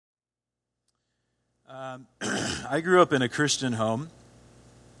I grew up in a Christian home.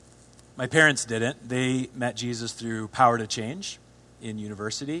 My parents didn't. They met Jesus through Power to Change in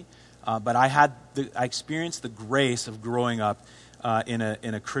university. But I experienced the grace of growing up in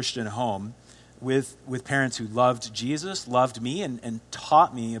a Christian home with parents who loved Jesus, loved me, and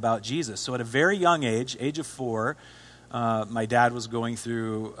taught me about Jesus. So at a very young age of 4, my dad was going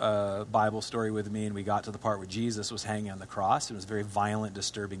through a Bible story with me, and we got to the part where Jesus was hanging on the cross. It was a very violent,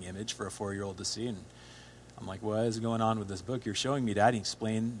 disturbing image for a 4-year-old to see. And I'm like, what is going on with this book you're showing me, Dad? He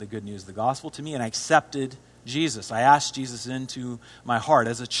explained the good news of the gospel to me, and I accepted Jesus. I asked Jesus into my heart,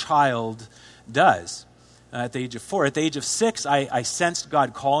 as a child does. At the age of 4. At the age of 6, I sensed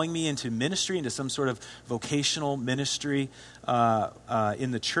God calling me into ministry, into some sort of vocational ministry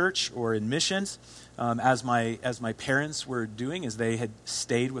in the church or in missions, as my parents were doing, as they had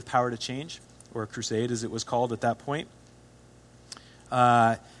stayed with Power to Change, or Crusade as it was called at that point.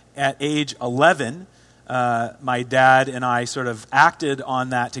 At age 11, my dad and I sort of acted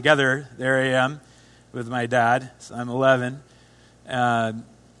on that together. There I am with my dad. So I'm 11.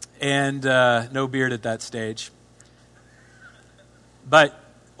 And no beard at that stage. But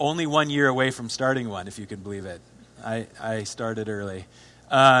only 1 year away from starting one, if you can believe it. I started early.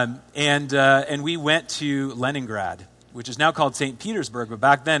 And we went to Leningrad, which is now called St. Petersburg, but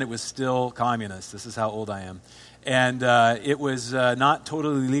back then it was still communist. This is how old I am. And it was not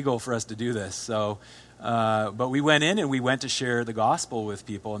totally legal for us to do this. So, but we went in and we went to share the gospel with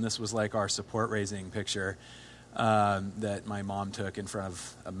people, and this was like our support-raising picture that my mom took in front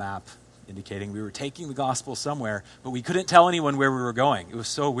of a map indicating we were taking the gospel somewhere, but we couldn't tell anyone where we were going. It was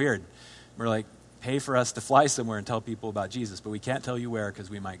so weird. We're like, pay for us to fly somewhere and tell people about Jesus, but we can't tell you where because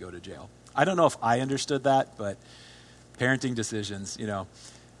we might go to jail. I don't know if I understood that, but parenting decisions, you know.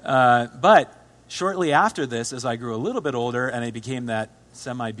 But shortly after this, as I grew a little bit older and I became that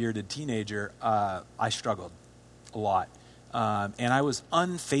semi-bearded teenager, I struggled a lot. And I was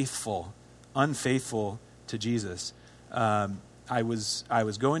unfaithful to Jesus. I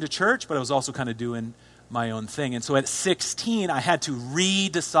was going to church, but I was also kind of doing my own thing. And so at 16, I had to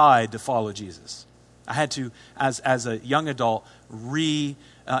re-decide to follow Jesus. I had to, as a young adult,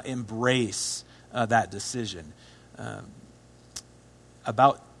 embrace that decision.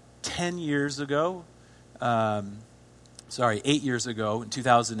 About 8 years ago, in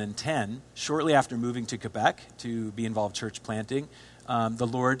 2010, shortly after moving to Quebec to be involved church planting, the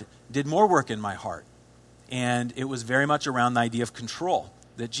Lord did more work in my heart. And it was very much around the idea of control,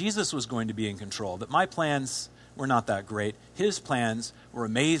 that Jesus was going to be in control, that my plans were not that great. His plans were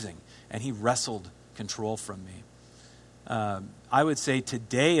amazing, and he wrestled control from me. I would say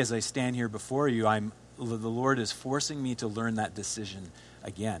today, as I stand here before you, the Lord is forcing me to learn that decision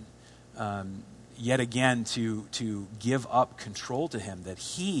again. Yet again, to give up control to him, that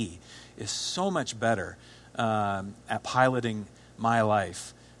he is so much better at piloting my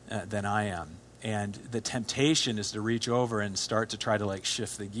life than I am. And the temptation is to reach over and start to try to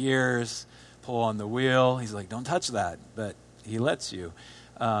shift the gears, pull on the wheel. He's like, don't touch that, but he lets you.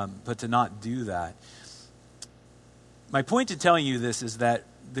 But to not do that. My point in telling you this is that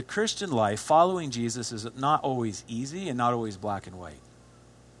the Christian life, following Jesus, is not always easy and not always black and white.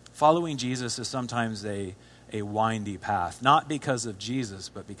 Following Jesus is sometimes a windy path, not because of Jesus,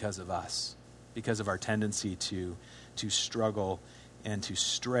 but because of us, because of our tendency to struggle and to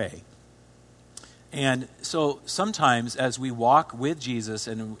stray. And so sometimes as we walk with Jesus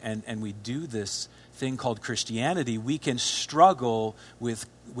and we do this thing called Christianity, we can struggle with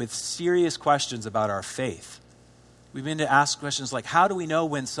serious questions about our faith. We begin to ask questions like, how do we know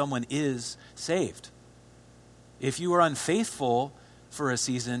when someone is saved? If you are unfaithful for a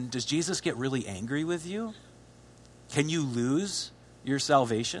season, does Jesus get really angry with you? Can you lose your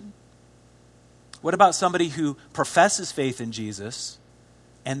salvation? What about somebody who professes faith in Jesus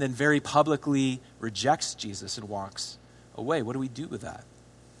and then very publicly rejects Jesus and walks away? What do we do with that?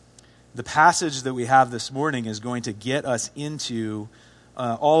 The passage that we have this morning is going to get us into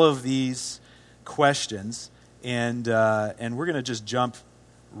all of these questions, and we're going to just jump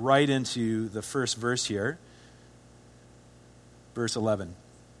right into the first verse here, verse 11.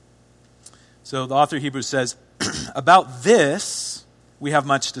 So the author of Hebrews says, about this we have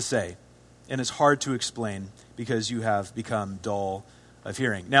much to say, and it's hard to explain because you have become dull of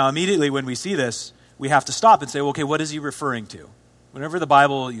hearing. Now, immediately when we see this, we have to stop and say, well, okay, what is he referring to? Whenever the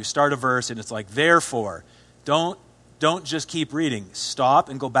Bible, you start a verse and it's like, therefore, don't just keep reading. Stop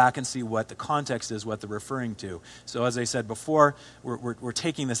and go back and see what the context is, what they're referring to. So as I said before, we're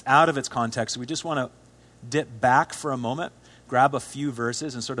taking this out of its context. We just want to dip back for a moment, grab a few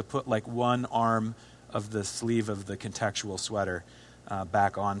verses, and sort of put one arm of the sleeve of the contextual sweater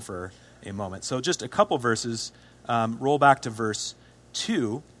back on for a moment. So just a couple verses. Roll back to verse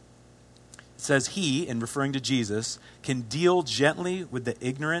 2. It says, he, in referring to Jesus, can deal gently with the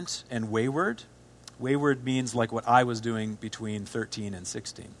ignorant and wayward. Wayward means like what I was doing between 13 and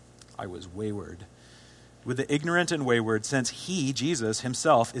 16. I was wayward. With the ignorant and wayward, since he, Jesus,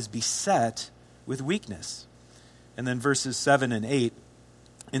 himself, is beset with weakness. And then verses 7 and 8,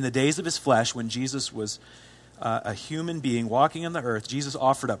 in the days of his flesh, when Jesus was a human being walking on the earth, Jesus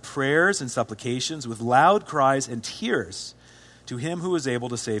offered up prayers and supplications with loud cries and tears to him who was able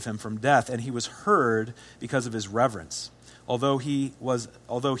to save him from death, and he was heard because of his reverence. Although he was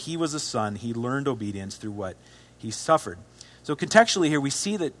a son, he learned obedience through what he suffered. So contextually here, we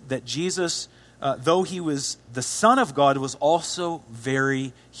see that Jesus, though he was the Son of God, was also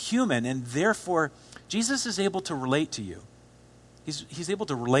very human, and therefore Jesus is able to relate to you. He's able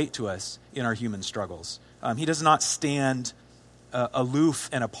to relate to us in our human struggles. He does not stand aloof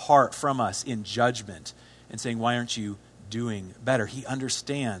and apart from us in judgment and saying, why aren't you doing better? He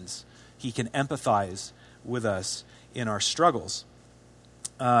understands. He can empathize with us in our struggles.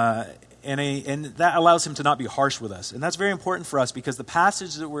 And that allows him to not be harsh with us. And that's very important for us because the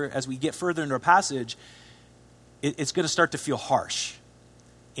passage that as we get further into our passage, it's going to start to feel harsh.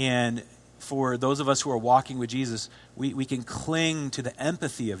 And for those of us who are walking with Jesus, we can cling to the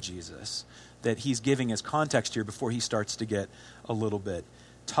empathy of Jesus that he's giving as context here before he starts to get a little bit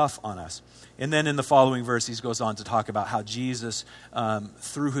tough on us. And then in the following verse, he goes on to talk about how Jesus,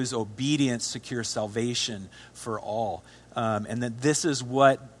 through his obedience, secures salvation for all. And that this is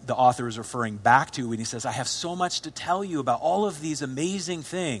what the author is referring back to when he says, I have so much to tell you about all of these amazing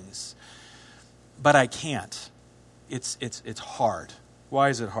things, but I can't. It's hard. Why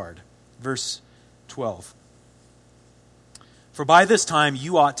is it hard? Verse 12. For by this time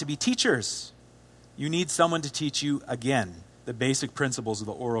you ought to be teachers. You need someone to teach you again the basic principles of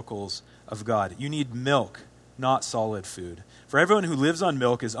the oracles of God. You need milk, not solid food. For everyone who lives on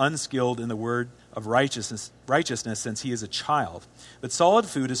milk is unskilled in the word of righteousness since he is a child. But solid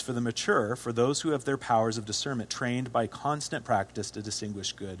food is for the mature, for those who have their powers of discernment trained by constant practice to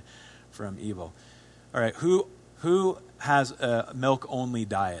distinguish good from evil. All right, who has a milk-only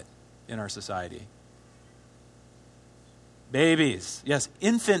diet in our society? Babies. Yes,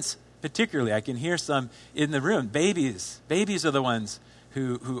 infants particularly. I can hear some in the room. Babies are the ones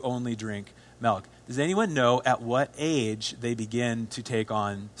who only drink milk. Does anyone know at what age they begin to take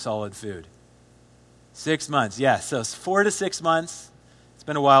on solid food? 6 months. Yes, so 4 to 6 months. It's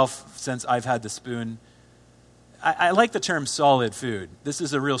been a while since I've had the spoon. I like the term solid food. This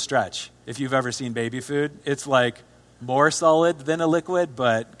is a real stretch. If you've ever seen baby food, it's like more solid than a liquid,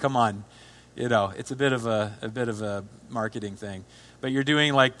 but come on. It's a bit of a marketing thing. But you're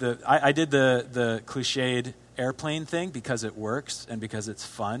doing like I did the cliched airplane thing because it works and because it's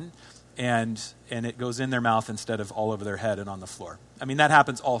fun, and it goes in their mouth instead of all over their head and on the floor. I mean, that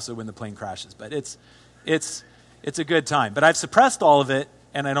happens also when the plane crashes, but it's a good time. But I've suppressed all of it,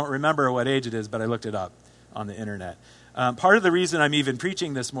 and I don't remember what age it is, but I looked it up on the internet. Part of the reason I'm even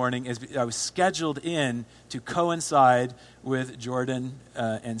preaching this morning is I was scheduled in to coincide with Jordan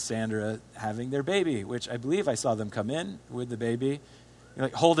and Sandra having their baby, which I believe I saw them come in with the baby.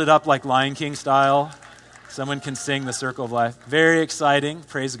 Hold it up like Lion King style. Someone can sing the Circle of Life. Very exciting.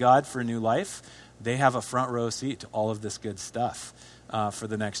 Praise God for new life. They have a front row seat to all of this good stuff for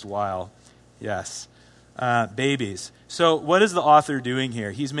the next while. Yes. Babies. So what is the author doing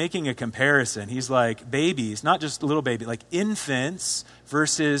here? He's making a comparison. He's like babies, not just little baby, like infants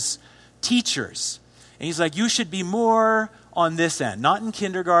versus teachers. And he's like, you should be more on this end, not in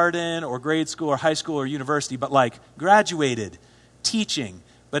kindergarten or grade school or high school or university, but like graduated teaching,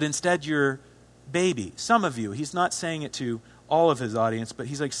 but instead you're baby. Some of you, he's not saying it to all of his audience, but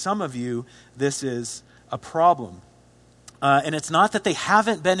he's like, some of you, this is a problem. And it's not that they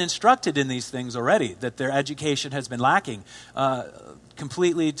haven't been instructed in these things already, that their education has been lacking.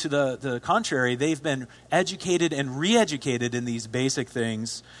 Completely to the contrary, they've been educated and re-educated in these basic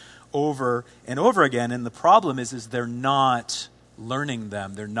things over and over again. And the problem is they're not learning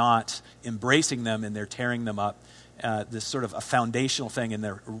them. They're not embracing them, and they're tearing them up. This sort of a foundational thing, and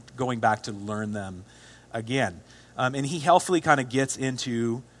they're going back to learn them again. And he helpfully kind of gets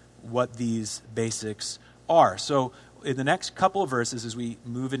into what these basics are. So in the next couple of verses, as we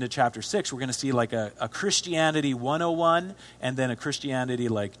move into chapter 6, we're going to see like a Christianity 101 and then a Christianity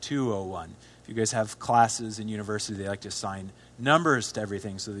like 201. If you guys have classes in university, they like to assign numbers to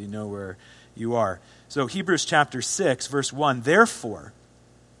everything so that you know where you are. So Hebrews chapter 6, verse 1, therefore,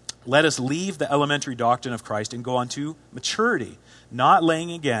 let us leave the elementary doctrine of Christ and go on to maturity, not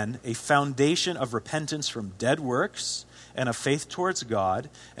laying again a foundation of repentance from dead works and of faith towards God,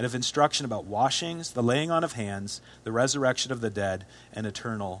 and of instruction about washings, the laying on of hands, the resurrection of the dead, and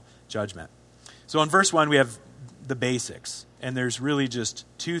eternal judgment. So in verse 1, we have the basics, and there's really just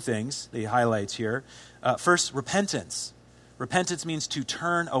two things that he highlights here. First, repentance. Repentance means to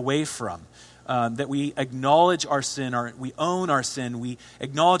turn away from. That we acknowledge our sin, we own our sin, we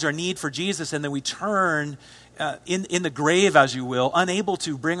acknowledge our need for Jesus, and then we turn in the grave, as you will, unable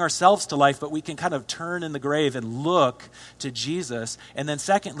to bring ourselves to life, but we can kind of turn in the grave and look to Jesus. And then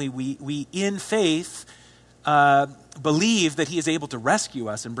secondly, we in faith believe that he is able to rescue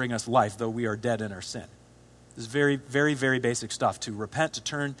us and bring us life, though we are dead in our sin. This is very, very, very basic stuff, to repent, to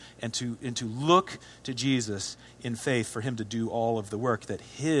turn, and to look to Jesus in faith for him to do all of the work that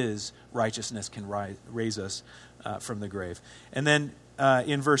his righteousness can raise us from the grave. And then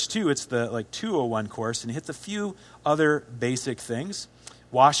in verse 2, it's the 201 course, and it hits a few other basic things.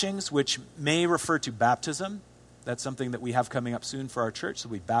 Washings, which may refer to baptism. That's something that we have coming up soon for our church, so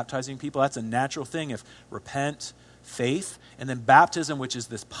we'll be baptizing people. That's a natural thing. If repent, faith, and then baptism, which is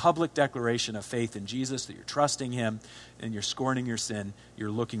this public declaration of faith in Jesus, that you're trusting him and you're scorning your sin, you're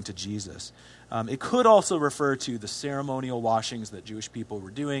looking to Jesus. It could also refer to the ceremonial washings that Jewish people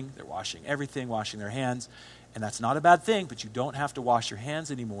were doing. They're washing everything, washing their hands, and that's not a bad thing, but you don't have to wash your hands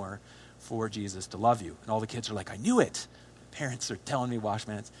anymore for Jesus to love you. And all the kids are like, I knew it. Parents are telling me wash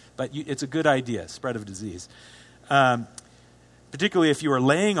my hands. But it's a good idea, spread of disease. Particularly if you are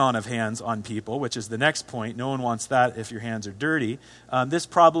laying on of hands on people, which is the next point. No one wants that if your hands are dirty. This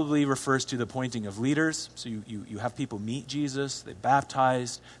probably refers to the appointing of leaders. So you have people meet Jesus, they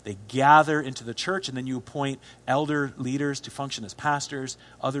baptized, they gather into the church, and then you appoint elder leaders to function as pastors.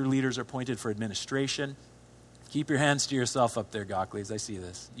 Other leaders are appointed for administration. Keep your hands to yourself up there, Gockleys. I see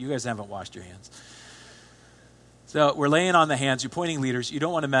this. You guys haven't washed your hands. So we're laying on the hands. You're appointing leaders. You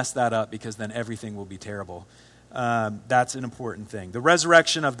don't want to mess that up because then everything will be terrible. That's an important thing. The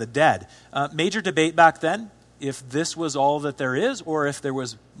resurrection of the dead. Major debate back then, if this was all that there is or if there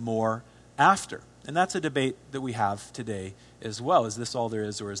was more after. And that's a debate that we have today as well. Is this all there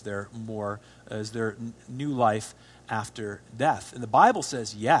is, or is there more? Is there new life after death? And the Bible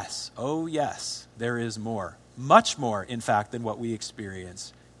says yes. Oh yes, there is more. Much more, in fact, than what we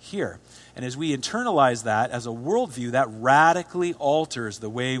experience here. And as we internalize that as a worldview, that radically alters the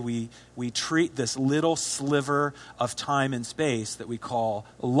way we treat this little sliver of time and space that we call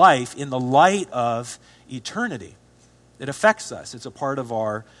life in the light of eternity. It affects us. It's a part of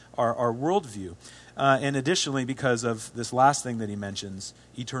our worldview. And additionally, because of this last thing that he mentions,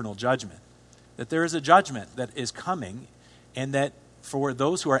 eternal judgment. That there is a judgment that is coming, and that for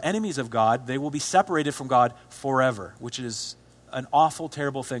those who are enemies of God, they will be separated from God forever, which is an awful,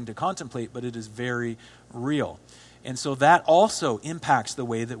 terrible thing to contemplate, but it is very real. And so that also impacts the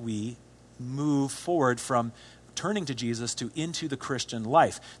way that we move forward from turning to Jesus to into the Christian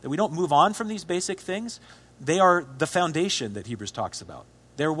life. That we don't move on from these basic things. They are the foundation that Hebrews talks about.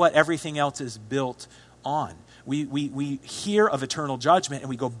 They're what everything else is built on. We hear of eternal judgment and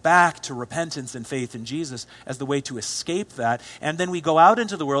we go back to repentance and faith in Jesus as the way to escape that. And then we go out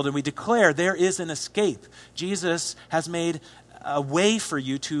into the world and we declare there is an escape. Jesus has made a way for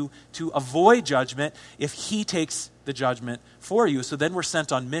you to avoid judgment if he takes the judgment for you. So then we're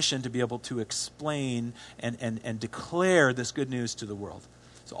sent on mission to be able to explain and declare this good news to the world.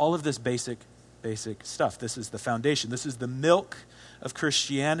 So all of this basic stuff, this is the foundation. This is the milk of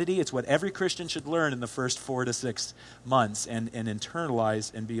Christianity. It's what every Christian should learn in the first 4 to 6 months and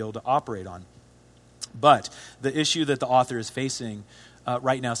internalize and be able to operate on. But the issue that the author is facing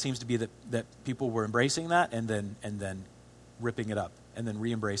right now seems to be that people were embracing that and then ripping it up, and then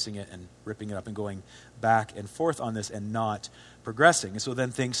re-embracing it and ripping it up and going back and forth on this and not progressing. And so then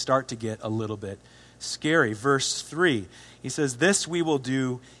things start to get a little bit scary. Verse 3, he says, "This we will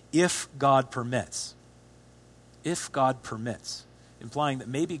do if God permits." If God permits. Implying that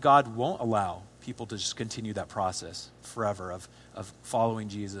maybe God won't allow people to just continue that process forever of following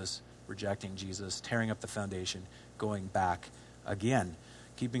Jesus, rejecting Jesus, tearing up the foundation, going back again.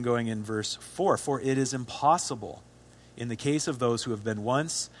 Keeping going in verse 4, "For it is impossible in the case of those who have been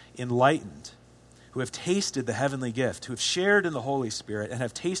once enlightened, who have tasted the heavenly gift, who have shared in the Holy Spirit, and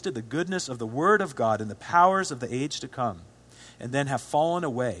have tasted the goodness of the Word of God and the powers of the age to come, and then have fallen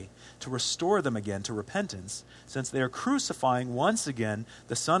away, to restore them again to repentance, since they are crucifying once again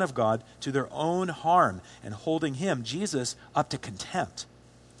the Son of God to their own harm, and holding him, Jesus, up to contempt.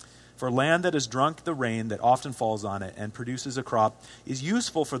 For land that has drunk the rain that often falls on it and produces a crop is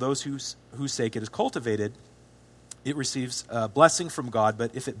useful for those whose sake it is cultivated. It receives a blessing from God,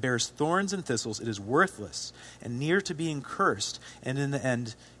 but if it bears thorns and thistles, it is worthless and near to being cursed, and in the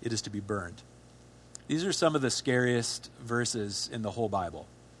end, it is to be burned." These are some of the scariest verses in the whole Bible.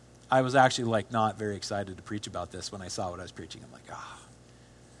 I was actually not very excited to preach about this when I saw what I was preaching. I'm like,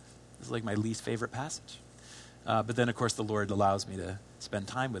 this is my least favorite passage. But then, of course, the Lord allows me to spend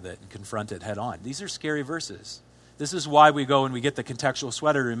time with it and confront it head on. These are scary verses. This is why we go and we get the contextual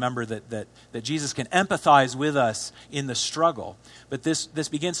sweater to remember that Jesus can empathize with us in the struggle. But this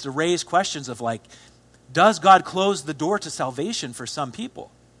begins to raise questions of does God close the door to salvation for some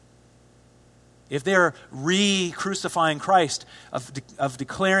people? If they're re-crucifying Christ, of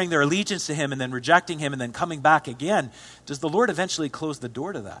declaring their allegiance to him and then rejecting him and then coming back again, does the Lord eventually close the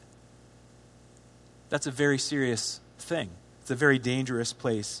door to that? That's a very serious thing. It's a very dangerous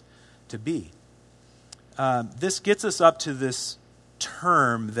place to be. This gets us up to this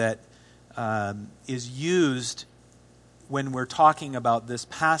term that is used when we're talking about this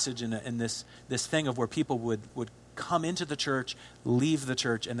passage and this thing of where people would come into the church, leave the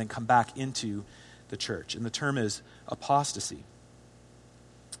church, and then come back into the church. And the term is apostasy.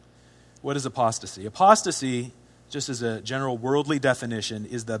 What is apostasy? Apostasy, just as a general worldly definition,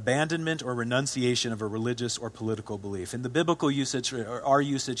 is the abandonment or renunciation of a religious or political belief. In the biblical usage, or our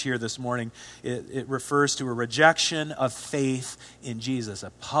usage here this morning, it refers to a rejection of faith in Jesus,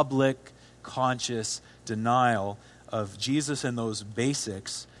 a public, conscious denial of Jesus and those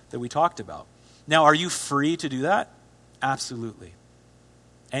basics that we talked about. Now, are you free to do that? Absolutely.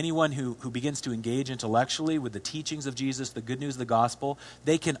 Anyone who begins to engage intellectually with the teachings of Jesus, the good news of the gospel,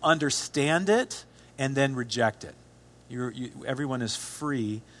 they can understand it and then reject it. Everyone is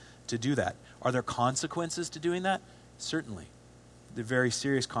free to do that. Are there consequences to doing that? Certainly. They're very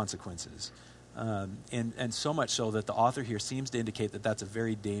serious consequences. And so much so that the author here seems to indicate that that's a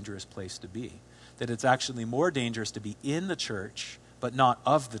very dangerous place to be. That it's actually more dangerous to be in the church, but not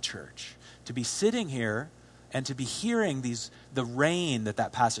of the church. To be sitting here and to be hearing the rain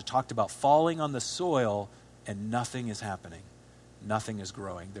that passage talked about falling on the soil and nothing is happening. Nothing is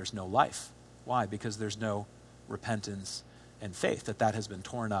growing. There's no life. Why? Because there's no repentance and faith. That has been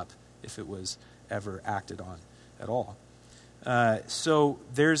torn up if it was ever acted on at all. So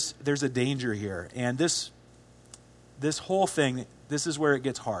there's a danger here. And this whole thing, this is where it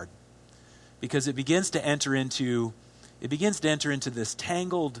gets hard. Because it begins to enter into this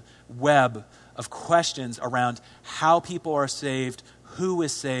tangled web of questions around how people are saved, who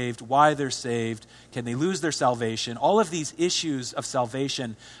is saved, why they're saved, can they lose their salvation. All of these issues of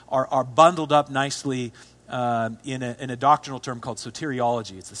salvation are bundled up nicely in a doctrinal term called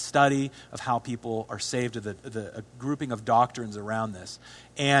soteriology. It's a study of how people are saved, a grouping of doctrines around this.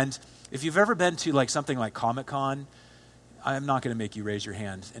 And if you've ever been to something like Comic-Con, I'm not going to make you raise your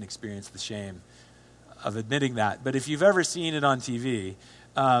hand and experience the shame of admitting that. But if you've ever seen it on TV,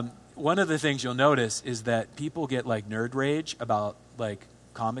 one of the things you'll notice is that people get nerd rage about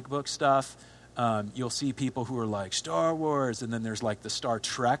comic book stuff. You'll see people who are Star Wars, and then there's the Star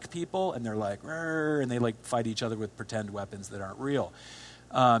Trek people, and they're "Rrr," and they fight each other with pretend weapons that aren't real,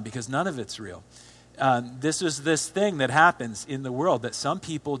 because none of it's real. This is this thing that happens in the world that some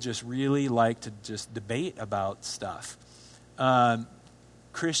people just really like to just debate about stuff.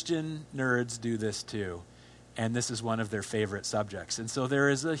 Christian nerds do this too. And this is one of their favorite subjects. And so there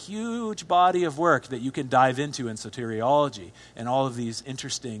is a huge body of work that you can dive into in soteriology and all of these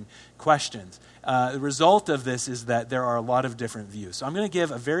interesting questions. The result of this is that there are a lot of different views. So I'm going to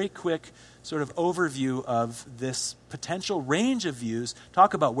give a very quick sort of overview of this potential range of views,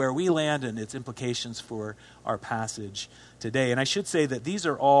 talk about where we land and its implications for our passage today. And I should say that these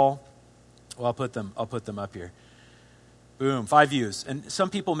are all, I'll put them up here. Boom, 5 views. And some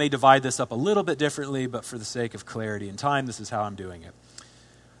people may divide this up a little bit differently, but for the sake of clarity and time, this is how I'm doing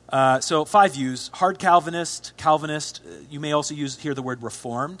it. So 5 views: hard Calvinist. You may also hear the word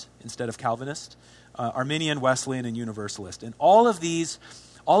Reformed instead of Calvinist. Arminian, Wesleyan, and Universalist. And all of these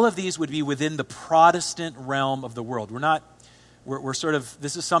would be within the Protestant realm of the world.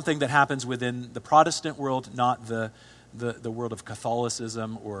 This is something that happens within the Protestant world, not the world of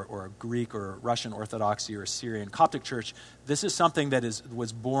Catholicism or Greek or Russian Orthodoxy or Syrian Coptic Church. This is something that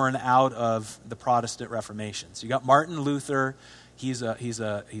was born out of the Protestant Reformation. So you got Martin Luther. He's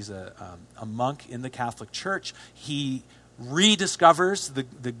a monk in the Catholic Church. He rediscovers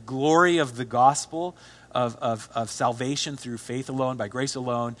the glory of the gospel of salvation through faith alone, by grace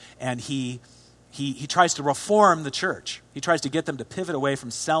alone, and he tries to reform the church. He tries to get them to pivot away from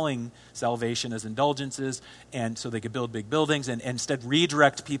selling salvation as indulgences, and so they could build big buildings, and instead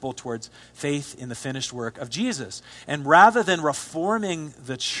redirect people towards faith in the finished work of Jesus. And rather than reforming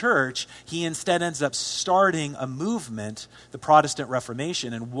the church, he instead ends up starting a movement, the Protestant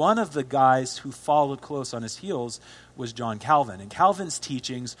Reformation. And one of the guys who followed close on his heels was John Calvin. And Calvin's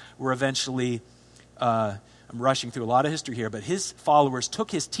teachings were eventually I'm rushing through a lot of history here, but his followers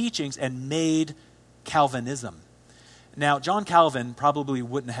took his teachings and made Calvinism. Now, John Calvin probably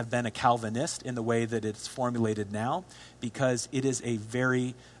wouldn't have been a Calvinist in the way that it's formulated now, because it is a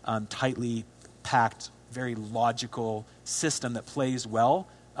very tightly packed, very logical system that plays well,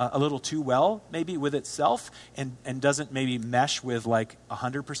 a little too well maybe with itself, and doesn't maybe mesh with like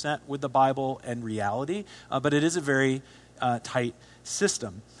 100% with the Bible and reality, but it is a very tight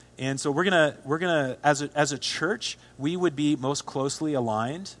system. And so we're gonna as a church, we would be most closely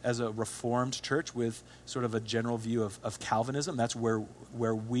aligned as a Reformed church with sort of a general view of Calvinism. That's where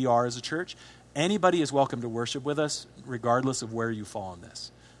we are as a church. Anybody is welcome to worship with us, regardless of where you fall in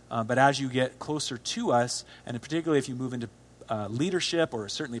this. But as you get closer to us, and particularly if you move into leadership or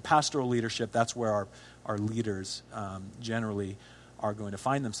certainly pastoral leadership, that's where our leaders generally are going to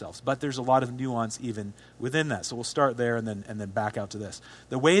find themselves. But there's a lot of nuance even within that. So we'll start there and then back out to this.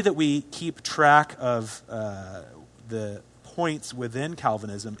 The way that we keep track of the points within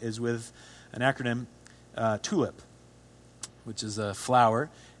Calvinism is with an acronym, TULIP, which is a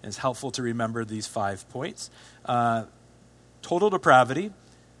flower, and it's helpful to remember these 5 points. Total depravity.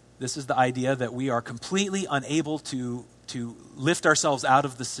 This is the idea that we are completely unable to lift ourselves out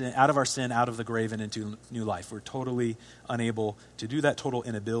of our sin, out of the grave, and into new life. We're totally unable to do that, total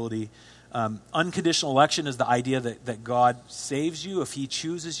inability. Unconditional election is the idea that God saves you. If he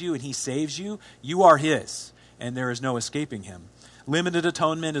chooses you and he saves you, you are his, and there is no escaping him. Limited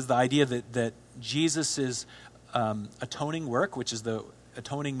atonement is the idea that Jesus' atoning work, which is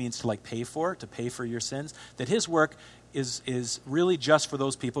atoning means to pay for your sins, that his work is really just for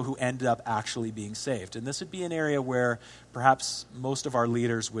those people who ended up actually being saved. And this would be an area where perhaps most of our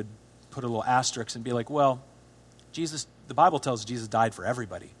leaders would put a little asterisk and be like, well, the Bible tells us Jesus died for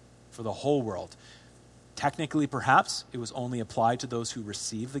everybody, for the whole world. Technically, perhaps, it was only applied to those who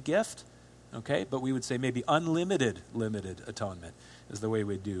receive the gift, okay? But we would say maybe limited atonement is the way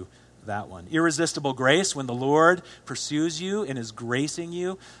we do that one. Irresistible grace, when the Lord pursues you and is gracing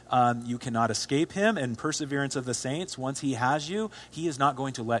you, you cannot escape him. And perseverance of the saints, once he has you, he is not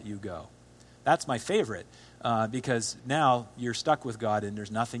going to let you go. That's my favorite, because now you're stuck with God and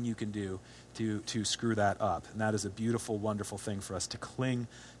there's nothing you can do to screw that up. And that is a beautiful, wonderful thing for us to cling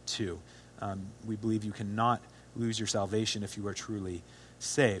to. We believe you cannot lose your salvation if you are truly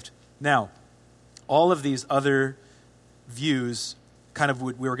saved. Now, all of these other views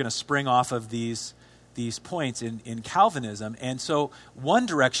we were going to spring off of these points in Calvinism. And so one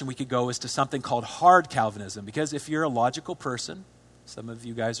direction we could go is to something called hard Calvinism, because if you're a logical person, some of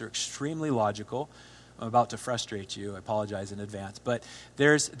you guys are extremely logical. I'm about to frustrate you. I apologize in advance. But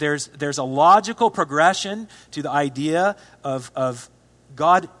there's a logical progression to the idea of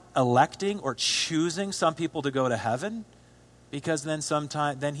God electing or choosing some people to go to heaven, because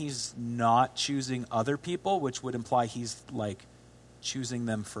then he's not choosing other people, which would imply he's choosing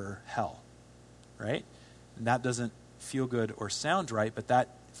them for hell, right? And that doesn't feel good or sound right, but that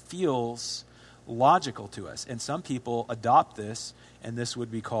feels logical to us. And some people adopt this, and this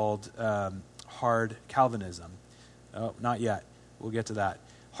would be called hard Calvinism. Oh, not yet. We'll get to that.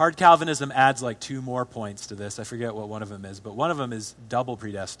 Hard Calvinism adds 2 more points to this. I forget what one of them is, but one of them is double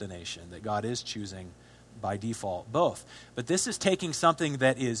predestination, that God is choosing by default both. But this is taking something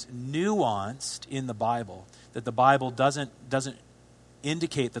that is nuanced in the Bible, that the Bible doesn't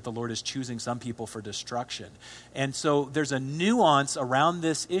indicate that the Lord is choosing some people for destruction. And so there's a nuance around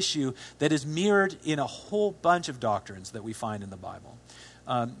this issue that is mirrored in a whole bunch of doctrines that we find in the Bible.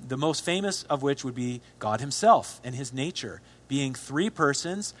 The most famous of which would be God himself and his nature being 3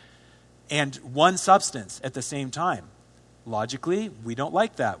 persons and one substance at the same time. Logically, we don't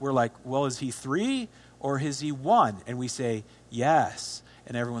like that. We're like, well, is he 3 or is he 1? And we say, yes.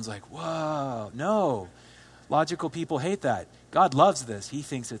 And everyone's like, whoa, no. Logical people hate that. God loves this. He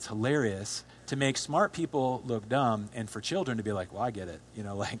thinks it's hilarious to make smart people look dumb and for children to be like, well, I get it.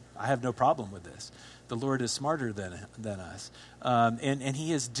 I have no problem with this. The Lord is smarter than us. And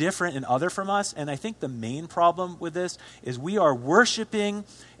he is different and other from us. And I think the main problem with this is we are worshiping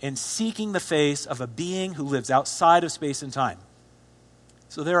and seeking the face of a being who lives outside of space and time.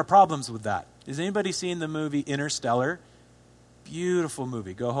 So there are problems with that. Has anybody seen the movie Interstellar? Beautiful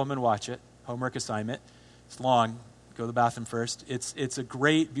movie. Go home and watch it. Homework assignment. It's long. Go to the bathroom first. It's a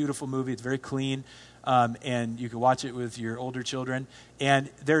great, beautiful movie. It's very clean, and you can watch it with your older children. And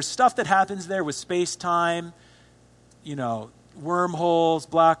there's stuff that happens there with space-time, wormholes,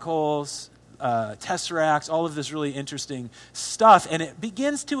 black holes, tesseracts, all of this really interesting stuff. And it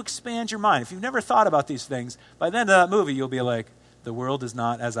begins to expand your mind. If you've never thought about these things, by the end of that movie, you'll be like, The world is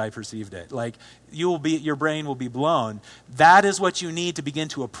not as I perceived it. Like, your brain will be blown. That is what you need to begin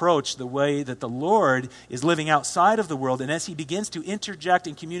to approach the way that the Lord is living outside of the world. And as he begins to interject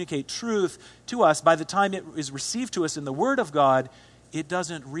and communicate truth to us, by the time it is received to us in the Word of God, it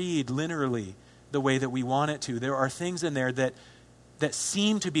doesn't read linearly the way that we want it to. There are things in there that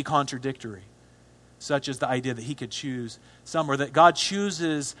seem to be contradictory, such as the idea that he could choose some, or that God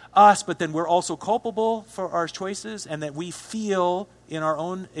chooses us, but then we're also culpable for our choices, and that we feel in our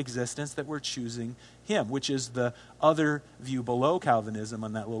own existence that we're choosing him, which is the other view below Calvinism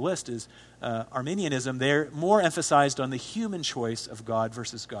on that little list, is Arminianism. They're more emphasized on the human choice of God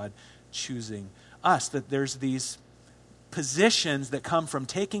versus God choosing us, that there's these positions that come from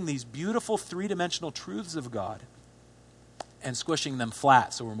taking these beautiful three-dimensional truths of God and squishing them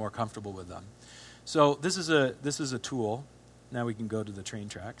flat so we're more comfortable with them. So this is a tool. Now we can go to the train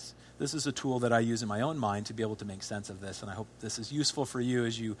tracks. This is a tool that I use in my own mind to be able to make sense of this, and I hope this is useful for you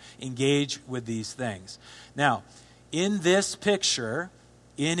as you engage with these things. Now, in this picture,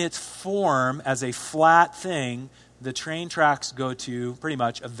 in its form as a flat thing, the train tracks go to pretty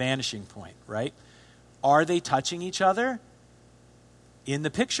much a vanishing point, right? Are they touching each other? In the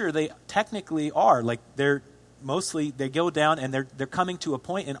picture, they technically are. Like, they go down and they're coming to a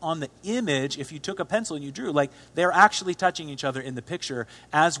point, and on the image, if you took a pencil and you drew, like, they're actually touching each other in the picture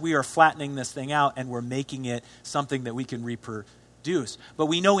as we are flattening this thing out and we're making it something that we can reproduce. But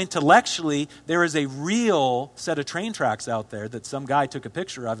we know intellectually there is a real set of train tracks out there that some guy took a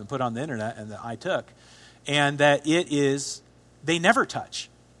picture of and put on the internet, and that I took, and that they never touch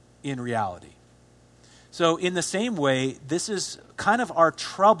in reality. So in the same way, this is kind of our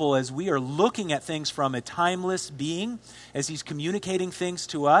trouble as we are looking at things from a timeless being, as he's communicating things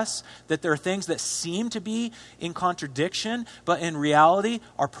to us, that there are things that seem to be in contradiction, but in reality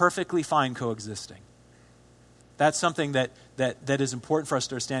are perfectly fine coexisting. That's something that is important for us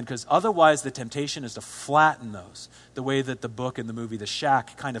to understand, because otherwise the temptation is to flatten those, the way that the book and the movie The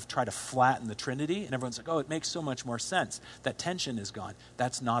Shack kind of try to flatten the Trinity, and everyone's like, oh, it makes so much more sense. That tension is gone.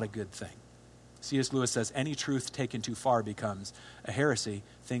 That's not a good thing. C.S. Lewis says, any truth taken too far becomes a heresy.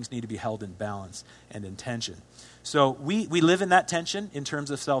 Things need to be held in balance and in tension. So we live in that tension in terms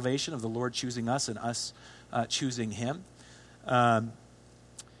of salvation, of the Lord choosing us and us choosing him.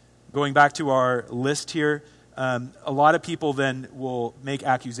 Going back to our list here, a lot of people then will make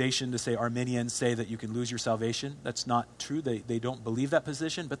accusation to say Arminians say that you can lose your salvation. That's not true. They don't believe that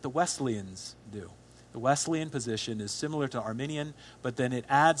position, but the Wesleyans do. The Wesleyan position is similar to Arminian, but then it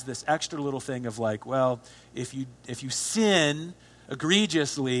adds this extra little thing of like, well, if you sin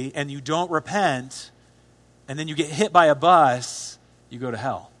egregiously and you don't repent, and then you get hit by a bus, you go to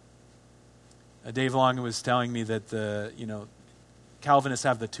hell. Dave Long was telling me that Calvinists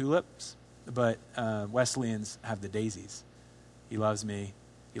have the tulips, but Wesleyans have the daisies. He loves me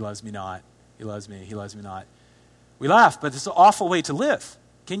not. He loves me not. We laugh, but it's an awful way to live.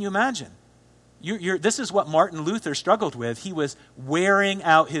 Can you imagine? This is what Martin Luther struggled with. He was wearing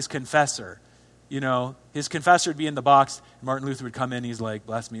out his confessor. His confessor would be in the box. Martin Luther would come in. He's like,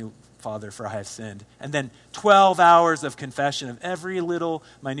 bless me, Father, for I have sinned. And then 12 hours of confession of every little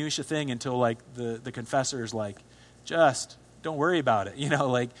minutia thing until like the confessor is like, just don't worry about it.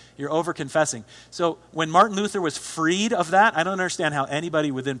 You're over confessing. So when Martin Luther was freed of that, I don't understand how anybody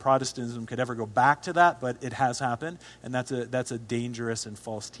within Protestantism could ever go back to that, but it has happened, and that's a dangerous and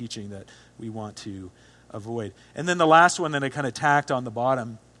false teaching that we want to avoid. And then the last one that I kind of tacked on the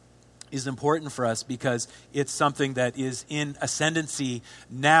bottom is important for us because it's something that is in ascendancy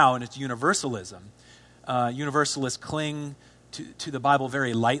now, and it's universalism. Universalists cling to the Bible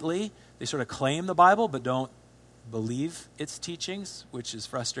very lightly. They sort of claim the Bible, but don't believe its teachings, which is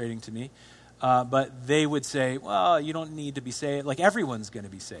frustrating to me. But they would say, well, you don't need to be saved. Like, everyone's going to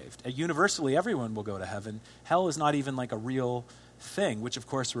be saved. Universally, everyone will go to heaven. Hell is not even like a real thing, which of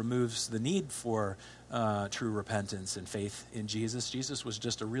course removes the need for true repentance and faith in Jesus. Jesus was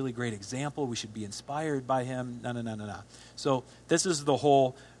just a really great example. We should be inspired by him. No. So this is the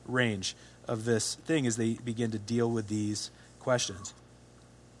whole range of this thing as they begin to deal with these questions.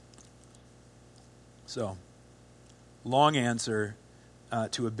 So, long answer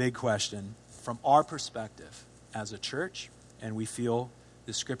to a big question. From our perspective as a church, and we feel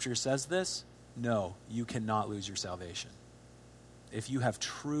the scripture says this, no, you cannot lose your salvation. If you have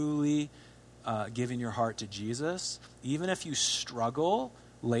truly given your heart to Jesus, even if you struggle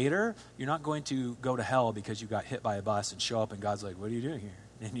later, you're not going to go to hell because you got hit by a bus and show up and God's like, what are you doing here?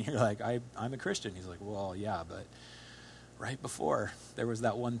 And you're like, I'm a Christian. He's like, well, yeah, but right before there was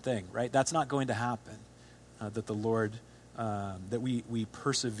that one thing, right? That's not going to happen. That the Lord, that we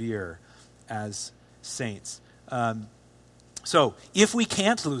persevere as saints. So, if we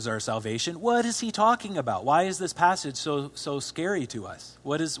can't lose our salvation, what is he talking about? Why is this passage so scary to us?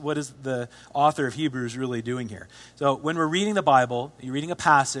 What is the author of Hebrews really doing here? So, when we're reading the Bible, you're reading a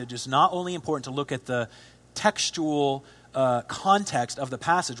passage, it's not only important to look at the textual context of the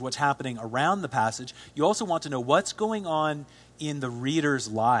passage, what's happening around the passage, you also want to know what's going on in the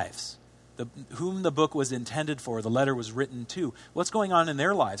readers' lives, whom the book was intended for, the letter was written to. What's going on in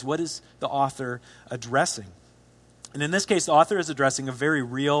their lives? What is the author addressing? And in this case, the author is addressing a very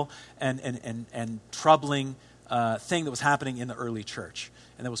real and troubling thing that was happening in the early church,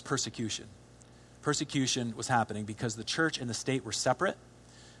 and that was persecution. Persecution was happening because the church and the state were separate,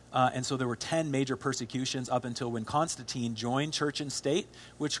 and so there were 10 major persecutions up until when Constantine joined church and state,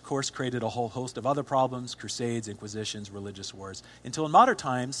 which of course created a whole host of other problems, crusades, inquisitions, religious wars, until in modern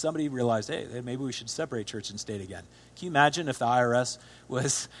times somebody realized, hey, maybe we should separate church and state again. Can you imagine if the IRS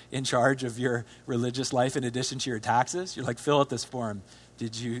was in charge of your religious life in addition to your taxes? You're like, fill out this form.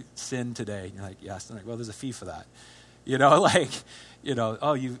 Did you sin today? And you're like, yes. And they're like, well, there's a fee for that.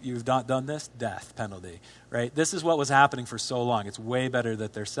 Oh, you've not done this? Death penalty, right? This is what was happening for so long. It's way better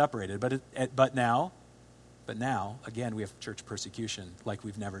that they're separated. But now, again, we have church persecution like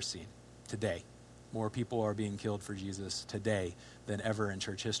we've never seen today. More people are being killed for Jesus today than ever in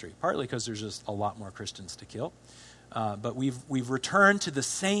church history, partly because there's just a lot more Christians to kill. But we've returned to the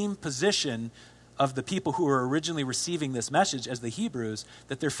same position of the people who were originally receiving this message as the Hebrews,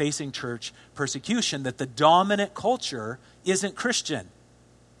 that they're facing church persecution, that the dominant culture isn't Christian.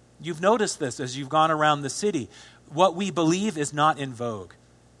 You've noticed this as you've gone around the city. What we believe is not in vogue,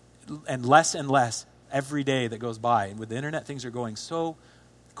 and less every day that goes by. And with the internet, things are going so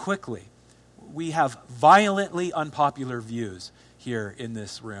quickly. We have violently unpopular views here in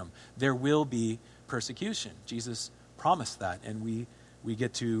this room. There will be persecution. Jesus promised that, and we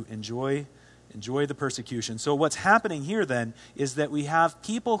get to enjoy the persecution. So what's happening here then is that we have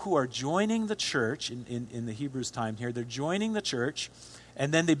people who are joining the church in the Hebrews time here. They're joining the church,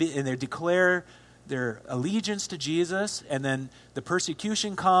 and then they declare their allegiance to Jesus, and then the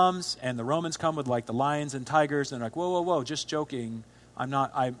persecution comes, and the Romans come with like the lions and tigers, and they're like, whoa, just joking.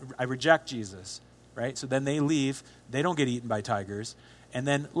 I reject Jesus, right? So then they leave. They don't get eaten by tigers. And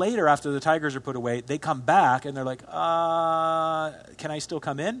then later, after the tigers are put away, they come back, and they're like, can I still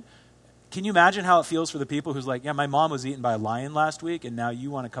come in? Can you imagine how it feels for the people who's like, yeah, my mom was eaten by a lion last week, and now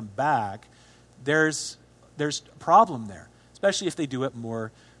you want to come back? There's a problem there, especially if they do it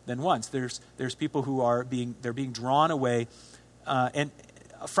more than once. There's people who are being drawn away and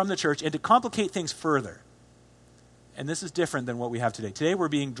from the church, and to complicate things further. And this is different than what we have today. Today we're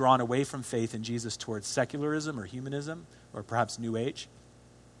being drawn away from faith in Jesus towards secularism or humanism or perhaps New Age.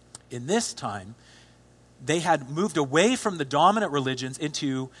 In this time, they had moved away from the dominant religions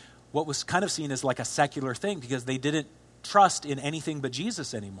into what was kind of seen as like a secular thing because they didn't trust in anything but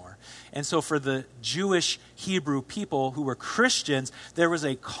Jesus anymore. And so for the Jewish Hebrew people who were Christians, there was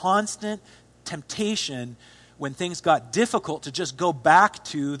a constant temptation when things got difficult to just go back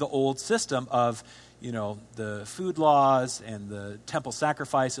to the old system of, the food laws and the temple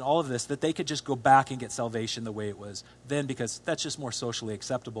sacrifice and all of this, that they could just go back and get salvation the way it was then because that's just more socially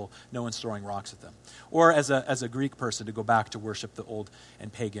acceptable. No one's throwing rocks at them. Or as a Greek person to go back to worship the old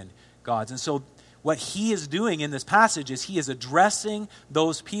and pagan gods. And so what he is doing in this passage is he is addressing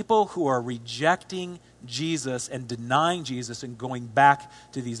those people who are rejecting Jesus and denying Jesus and going back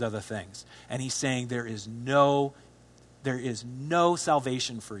to these other things. And he's saying there is no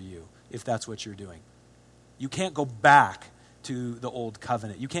salvation for you if that's what you're doing. You can't go back to the old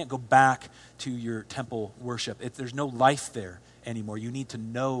covenant. You can't go back to your temple worship. There's no life there anymore. You need to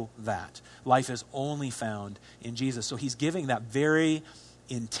know that. Life is only found in Jesus. So he's giving that very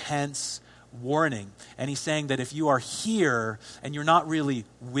intense warning. And he's saying that if you are here and you're not really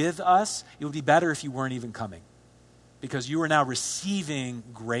with us, it would be better if you weren't even coming. Because you are now receiving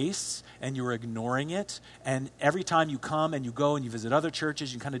grace and you're ignoring it. And every time you come and you go and you visit other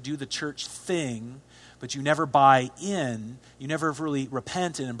churches, you kind of do the church thing, but you never buy in, you never really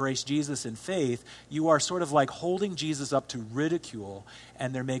repent and embrace Jesus in faith, you are sort of like holding Jesus up to ridicule,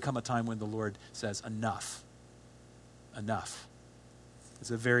 and there may come a time when the Lord says, enough. Enough. It's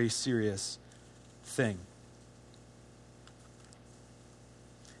a very serious thing.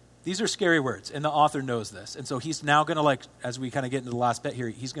 These are scary words, and the author knows this. And so he's now going to, as we kind of get into the last bit here,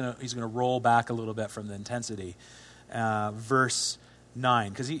 he's going to roll back a little bit from the intensity. Verse 9,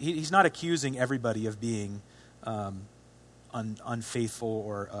 because he's not accusing everybody of being unfaithful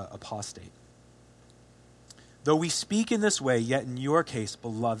or apostate. Though we speak in this way, yet in your case,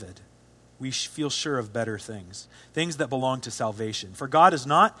 beloved, we feel sure of better things that belong to salvation. For God has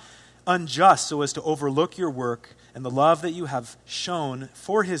not unjust so as to overlook your work and the love that you have shown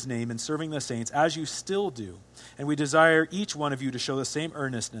for his name in serving the saints, as you still do. And we desire each one of you to show the same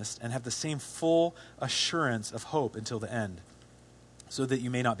earnestness and have the same full assurance of hope until the end, so that you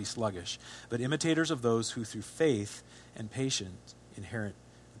may not be sluggish, but imitators of those who through faith and patience inherit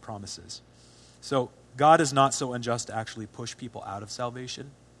the promises. So God is not so unjust to actually push people out of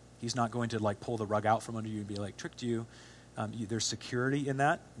salvation. He's not going to pull the rug out from under you and be tricked you. There's security in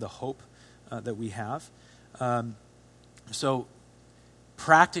that, the hope that we have. So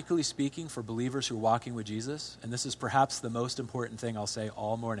practically speaking, for believers who are walking with Jesus, and this is perhaps the most important thing I'll say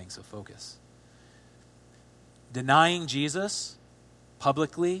all morning, so focus. Denying Jesus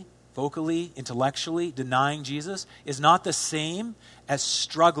publicly, vocally, intellectually, denying Jesus is not the same as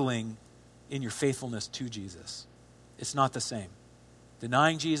struggling in your faithfulness to Jesus. It's not the same.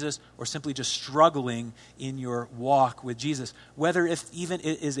 Denying Jesus or simply just struggling in your walk with Jesus, whether if even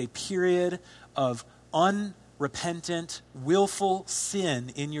it is a period of unrepentant, willful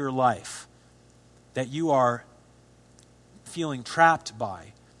sin in your life that you are feeling trapped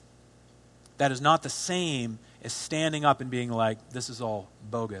by, that is not the same as standing up and being like, this is all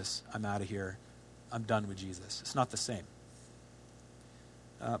bogus, I'm out of here, I'm done with Jesus. It's not the same.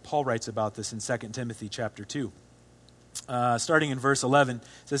 Paul writes about this in 2 Timothy chapter 2. Starting in verse 11, it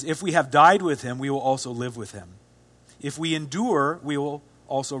says, if we have died with him, we will also live with him. If we endure, we will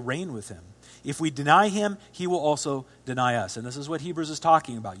also reign with him. If we deny him, he will also deny us. And this is what Hebrews is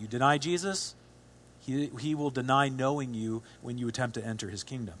talking about. You deny Jesus, he will deny knowing you when you attempt to enter his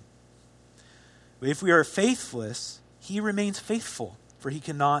kingdom. But if we are faithless, he remains faithful, for he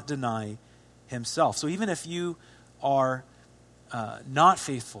cannot deny himself. So even if you are not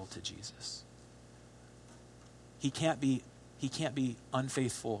faithful to Jesus, He can't be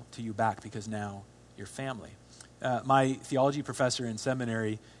unfaithful to you back, because now you're family. My theology professor in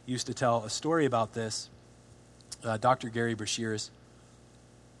seminary used to tell a story about this. Dr. Gary Breshears.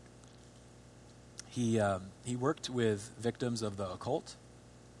 He worked with victims of the occult.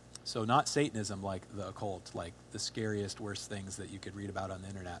 So not Satanism like the occult, like the scariest, worst things that you could read about on the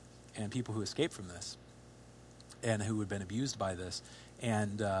internet. And people who escaped from this and who had been abused by this.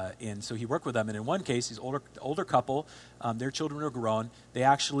 And so he worked with them. And in one case, he's older couple, their children were grown. They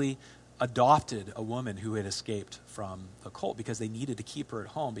actually adopted a woman who had escaped from the cult because they needed to keep her at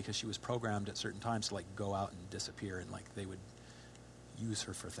home because she was programmed at certain times to go out and disappear, and they would use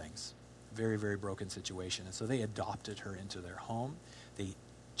her for things. Very, very broken situation. And so they adopted her into their home. They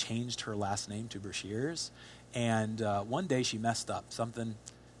changed her last name to Breshears. And one day she messed up.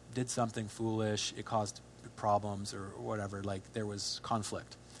 Did something foolish. It caused problems or whatever. There was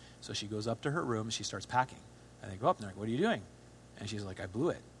conflict. So she goes up to her room. She starts packing. And they go up and they're like, what are you doing? And she's like, I blew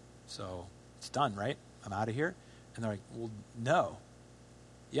it. So it's done, right? I'm out of here. And they're like, well, no.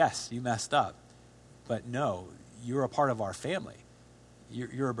 Yes, you messed up. But no, you're a part of our family.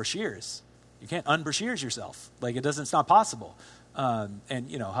 You're a Breshears. You can't un-Breshears yourself. It's not possible. And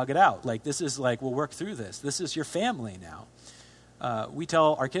hug it out. This is we'll work through this. This is your family now. We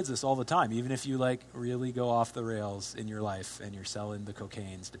tell our kids this all the time. Even if you really go off the rails in your life and you're selling the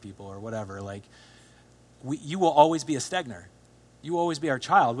cocaines to people or whatever, you will always be a Stegner. You will always be our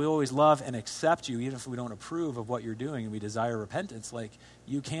child. We always love and accept you, even if we don't approve of what you're doing and we desire repentance.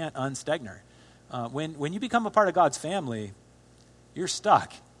 You can't un-Stegner. When you become a part of God's family, you're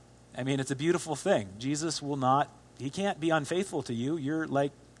stuck. I mean, it's a beautiful thing. Jesus will not. He can't be unfaithful to you. You're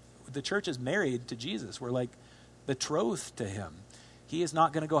the church is married to Jesus. We're betrothed to him. He is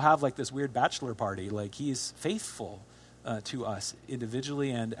not going to go have this weird bachelor party. He's faithful to us individually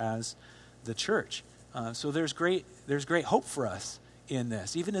and as the church. So there's great hope for us in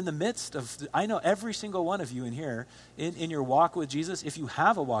this. Even in the midst of, I know every single one of you in here, in your walk with Jesus, if you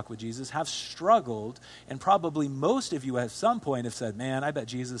have a walk with Jesus, have struggled, and probably most of you at some point have said, man, I bet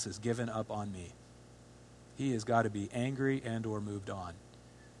Jesus has given up on me. He has got to be angry and or moved on.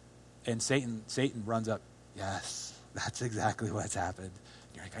 And Satan runs up, yes, that's exactly what's happened.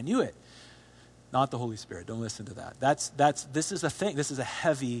 You're like, I knew it. Not the Holy Spirit. Don't listen to that. This is a thing. This is a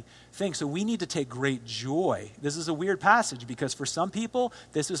heavy thing. So we need to take great joy. This is a weird passage because for some people,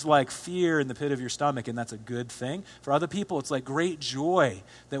 this is like fear in the pit of your stomach, and that's a good thing. For other people, it's like great joy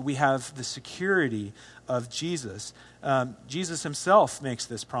that we have the security of Jesus. Jesus himself makes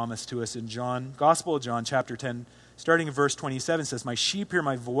this promise to us in Gospel of John, chapter 10, starting in verse 27, says, my sheep hear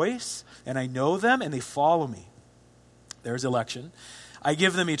my voice, and I know them, and they follow me. There's election. I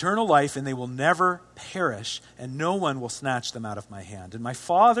give them eternal life, and they will never perish, and no one will snatch them out of my hand. And my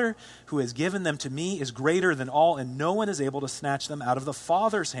Father, who has given them to me, is greater than all, and no one is able to snatch them out of the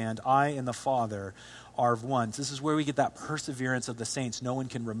Father's hand. I and the Father are of one. This is where we get that perseverance of the saints. No one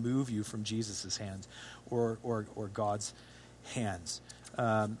can remove you from Jesus' hands or God's hands.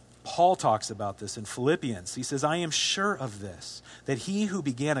 Paul talks about this in Philippians. He says, I am sure of this, that he who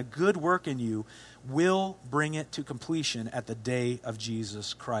began a good work in you will bring it to completion at the day of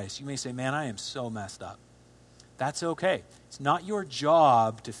Jesus Christ. You may say, man, I am so messed up. That's okay. It's not your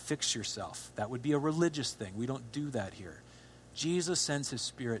job to fix yourself. That would be a religious thing. We don't do that here. Jesus sends his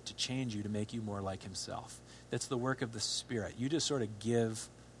Spirit to change you, to make you more like himself. That's the work of the Spirit. You just sort of give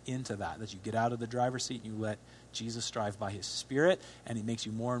into that you get out of the driver's seat and you let Jesus drive by his Spirit, and he makes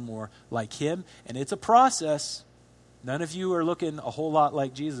you more and more like him. And it's a process. None of you are looking a whole lot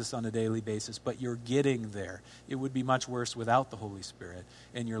like Jesus on a daily basis, but you're getting there. It would be much worse without the Holy Spirit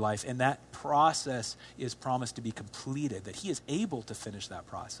in your life. And that process is promised to be completed, that he is able to finish that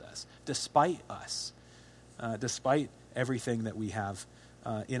process despite us, despite everything that we have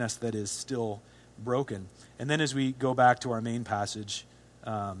in us that is still broken. And then as we go back to our main passage,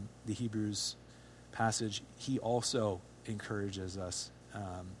 the Hebrews passage, he also encourages us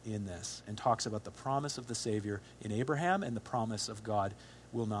in this and talks about the promise of the Savior in Abraham, and the promise of God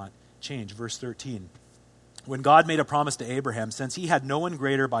will not change. Verse 13, when God made a promise to Abraham, since he had no one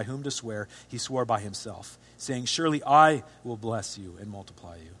greater by whom to swear, he swore by himself, saying, surely I will bless you and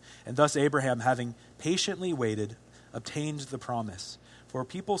multiply you. And thus Abraham, having patiently waited, obtained the promise. For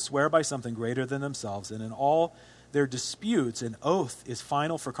people swear by something greater than themselves, and in all their disputes, an oath is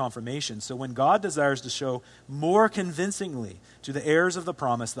final for confirmation. So when God desires to show more convincingly to the heirs of the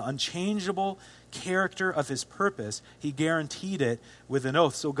promise the unchangeable character of his purpose, he guaranteed it with an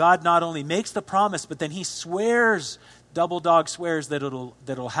oath. So God not only makes the promise, but then he swears, double dog swears that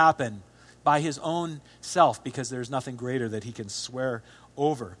it'll happen by his own self, because there's nothing greater that he can swear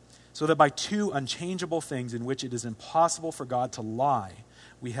over. So that by two unchangeable things in which it is impossible for God to lie,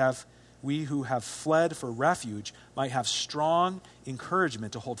 we who have fled for refuge might have strong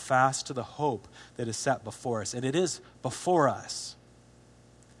encouragement to hold fast to the hope that is set before us. And it is before us.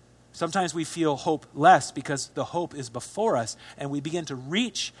 Sometimes we feel hopeless because the hope is before us, and we begin to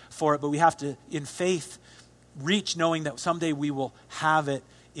reach for it, but we have to, in faith, reach knowing that someday we will have it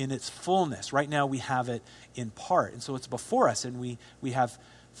in its fullness. Right now we have it in part. And so it's before us, and we have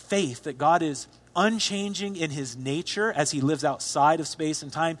faith that God is unchanging in his nature as he lives outside of space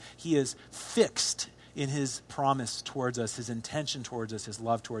and time. He is fixed in his promise towards us, his intention towards us, his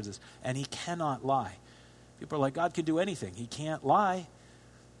love towards us, and he cannot lie. People are like, God can do anything. He can't lie.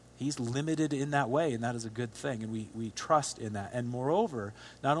 He's limited in that way, and that is a good thing, and we trust in that. And moreover,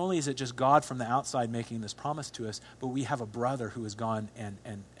 not only is it just God from the outside making this promise to us, but we have a brother who has gone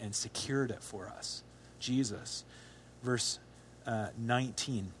and secured it for us, Jesus. Verse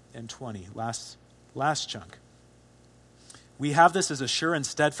 19 and 20, last chunk. We have this as a sure and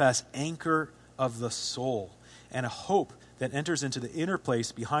steadfast anchor of the soul, and a hope that enters into the inner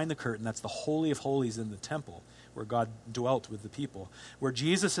place behind the curtain. That's the Holy of Holies in the temple, where God dwelt with the people, where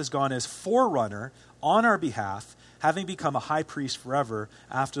Jesus has gone as forerunner on our behalf, having become a high priest forever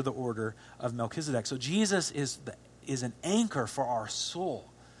after the order of Melchizedek. So Jesus is an anchor for our soul.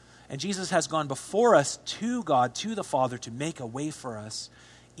 And Jesus has gone before us to God, to the Father, to make a way for us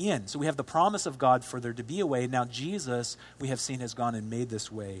in. So we have the promise of God for there to be a way. Now Jesus, we have seen, has gone and made this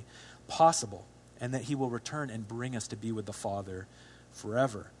way possible, and that he will return and bring us to be with the Father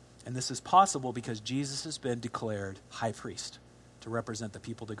forever. And this is possible because Jesus has been declared high priest to represent the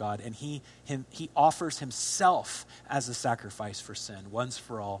people to God. And he offers himself as a sacrifice for sin, once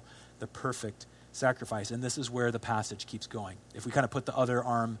for all, the perfect sacrifice. And this is where the passage keeps going. If we kind of put the other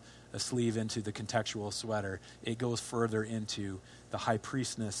arm, a sleeve into the contextual sweater, it goes further into the high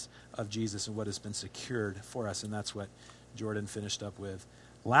priestness of Jesus and what has been secured for us. And that's what Jordan finished up with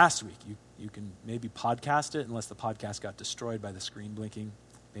last week. You can maybe podcast it, unless the podcast got destroyed by the screen blinking.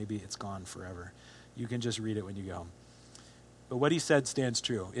 Maybe it's gone forever. You can just read it when you go home. But what he said stands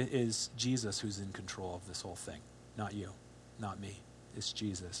true. It is Jesus who's in control of this whole thing. Not you, not me. It's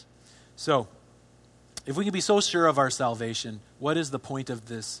Jesus. So, if we can be so sure of our salvation, what is the point of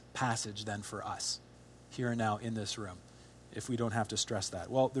this passage then for us, here and now in this room, if we don't have to stress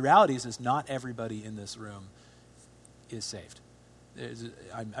that? Well, the reality is not everybody in this room is saved.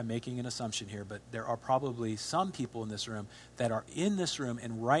 I'm making an assumption here, but there are probably some people in this room that are in this room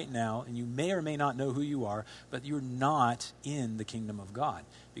and right now, and you may or may not know who you are, but you're not in the kingdom of God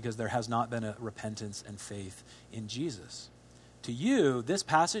because there has not been a repentance and faith in Jesus. To you, this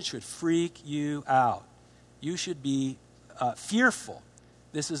passage should freak you out. You should be fearful.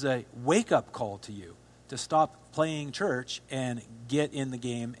 This is a wake-up call to you to stop playing church and get in the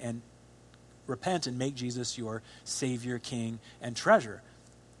game and repent and make Jesus your Savior, King, and treasure.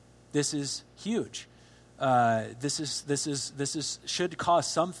 This is huge. This should cause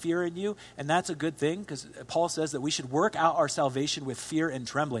some fear in you, and that's a good thing, because Paul says that we should work out our salvation with fear and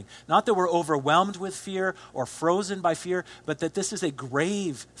trembling. Not that we're overwhelmed with fear or frozen by fear, but that this is a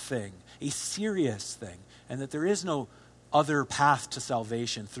grave thing, a serious thing, and that there is no other path to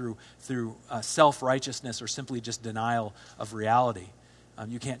salvation through self-righteousness or simply just denial of reality.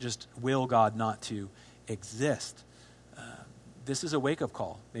 You can't just will God not to exist. This is a wake-up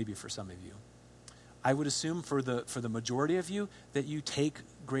call, maybe for some of you. I would assume for the majority of you that you take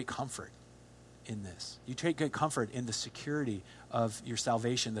great comfort in this. You take great comfort in the security of your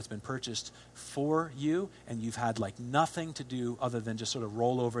salvation that's been purchased for you, and you've had like nothing to do other than just sort of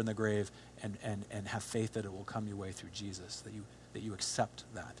roll over in the grave and have faith that it will come your way through Jesus, that you accept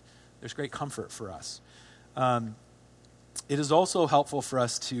that. There's great comfort for us. It is also helpful for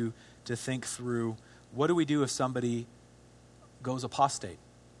us to think through, what do we do if somebody goes apostate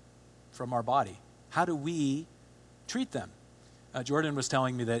from our body? How do we treat them? Jordan was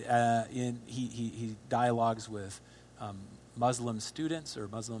telling me that he dialogues with Muslim students or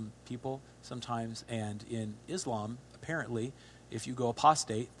Muslim people sometimes, and in Islam, apparently, if you go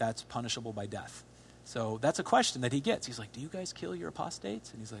apostate, that's punishable by death. So that's a question that he gets. He's like, do you guys kill your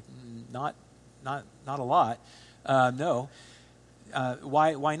apostates? And he's like, not a lot. No.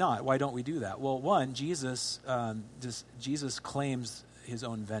 Why not? Why don't we do that? Well, one, Jesus claims his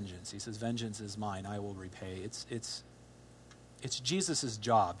own vengeance. He says, vengeance is mine, I will repay. It's Jesus'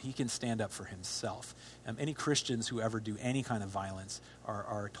 job. He can stand up for himself. Any Christians who ever do any kind of violence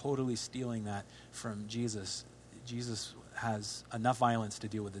are totally stealing that from Jesus. Jesus has enough violence to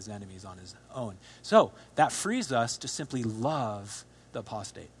deal with his enemies on his own. So that frees us to simply love the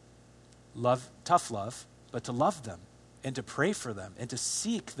apostate. Tough love, but to love them and to pray for them and to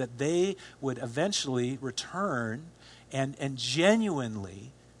seek that they would eventually return and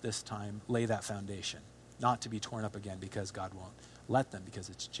genuinely, this time, lay that foundation, not to be torn up again because God won't let them, because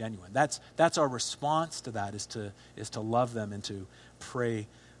it's genuine. That's our response to that, is to love them and to pray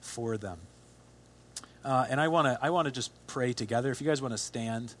for them. And I want to just pray together. If you guys want to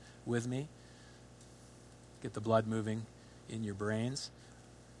stand with me, get the blood moving in your brains.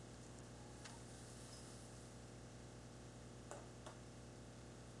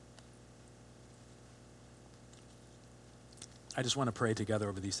 I just want to pray together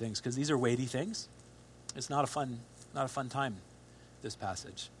over these things, because these are weighty things. It's not a fun time, this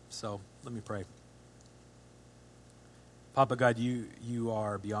passage. So let me pray. Papa God, you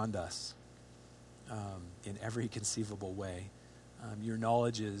are beyond us in every conceivable way. Your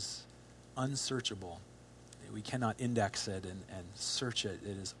knowledge is unsearchable. We cannot index it and search it.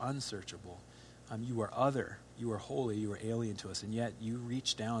 It is unsearchable. You are other. You are holy. You are alien to us. And yet you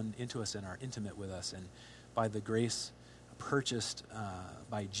reach down into us and are intimate with us. And by the grace purchased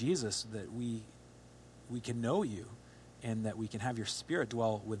by Jesus, that we can know you and that we can have your Spirit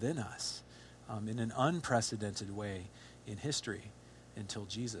dwell within us in an unprecedented way in history until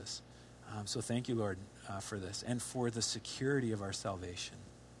Jesus. So thank you, Lord, for this and for the security of our salvation,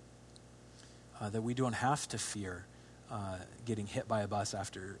 that we don't have to fear getting hit by a bus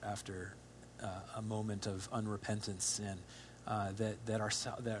after a moment of unrepentant sin. That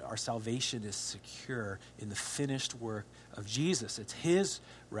our salvation is secure in the finished work of Jesus. It's his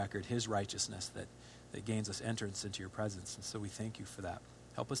record, his righteousness that gains us entrance into your presence. And so we thank you for that.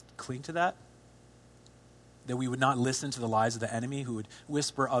 Help us cling to that we would not listen to the lies of the enemy who would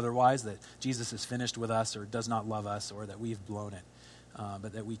whisper otherwise, that Jesus is finished with us or does not love us or that we've blown it.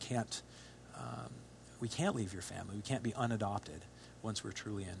 But that we can't leave your family. We can't be unadopted once we're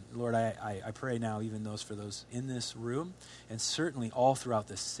truly in. Lord, I pray now, even for those in this room, and certainly all throughout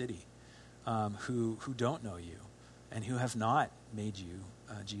this city, who don't know you and who have not made you,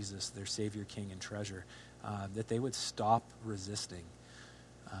 Jesus, their Savior, King, and treasure, that they would stop resisting,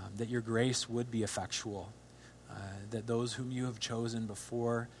 that your grace would be effectual, that those whom you have chosen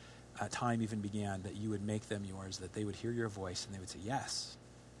before time even began, that you would make them yours, that they would hear your voice and they would say, yes,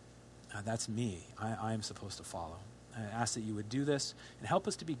 that's me. I am supposed to follow. I ask that you would do this and help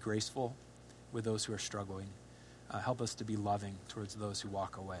us to be graceful with those who are struggling. Help us to be loving towards those who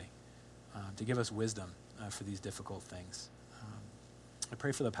walk away, to give us wisdom for these difficult things. I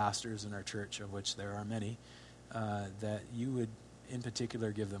pray for the pastors in our church, of which there are many, that you would in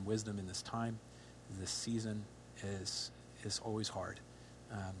particular give them wisdom in this time. This season is always hard.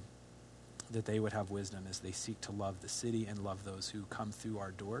 That they would have wisdom as they seek to love the city and love those who come through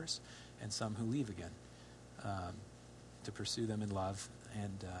our doors and some who leave again. To pursue them in love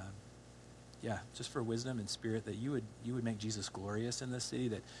and just for wisdom and spirit, that you would make Jesus glorious in this city,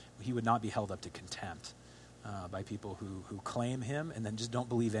 that he would not be held up to contempt, by people who claim him and then just don't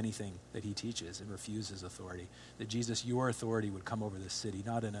believe anything that he teaches and refuse his authority. That Jesus, your authority would come over this city,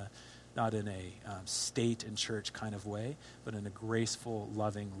 not in a state and church kind of way, but in a graceful,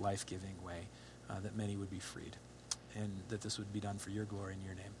 loving, life-giving way, that many would be freed. And that this would be done for your glory in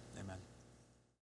your name. Amen.